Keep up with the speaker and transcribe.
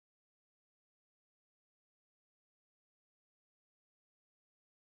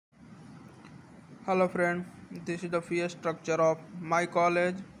Hello friend, this is the fee structure of my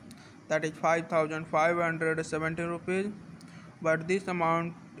college, that is 5,570 rupees, but this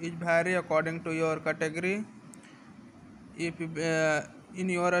amount is vary according to your category. If in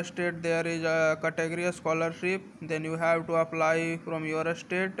your state there is a category scholarship, then you have to apply from your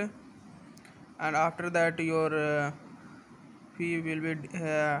state, and after that your fee will be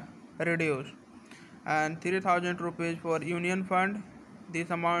reduced. And 3,000 rupees for union fund. This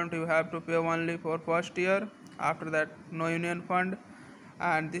amount you have to pay only for first year. After that, no union fund.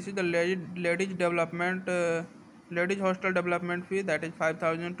 And this is the ladies hostel development fee, that is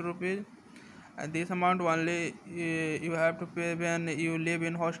 5,000 rupees. And this amount only you have to pay when you live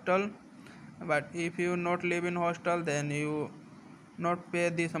in hostel. But if you not live in hostel, then you not pay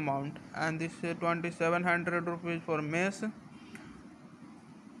this amount. And this is 2,700 rupees for mess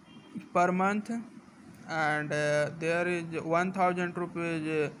per month. And there is 1,000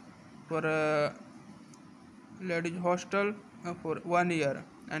 rupees for ladies hostel for 1 year,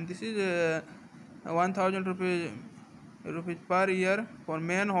 and this is 1,000 rupees per year for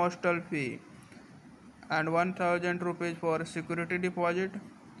main hostel fee, and 1,000 rupees for security deposit.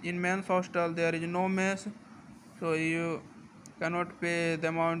 In men's hostel there is no mess, so you cannot pay the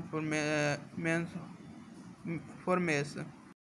amount for men's for mess.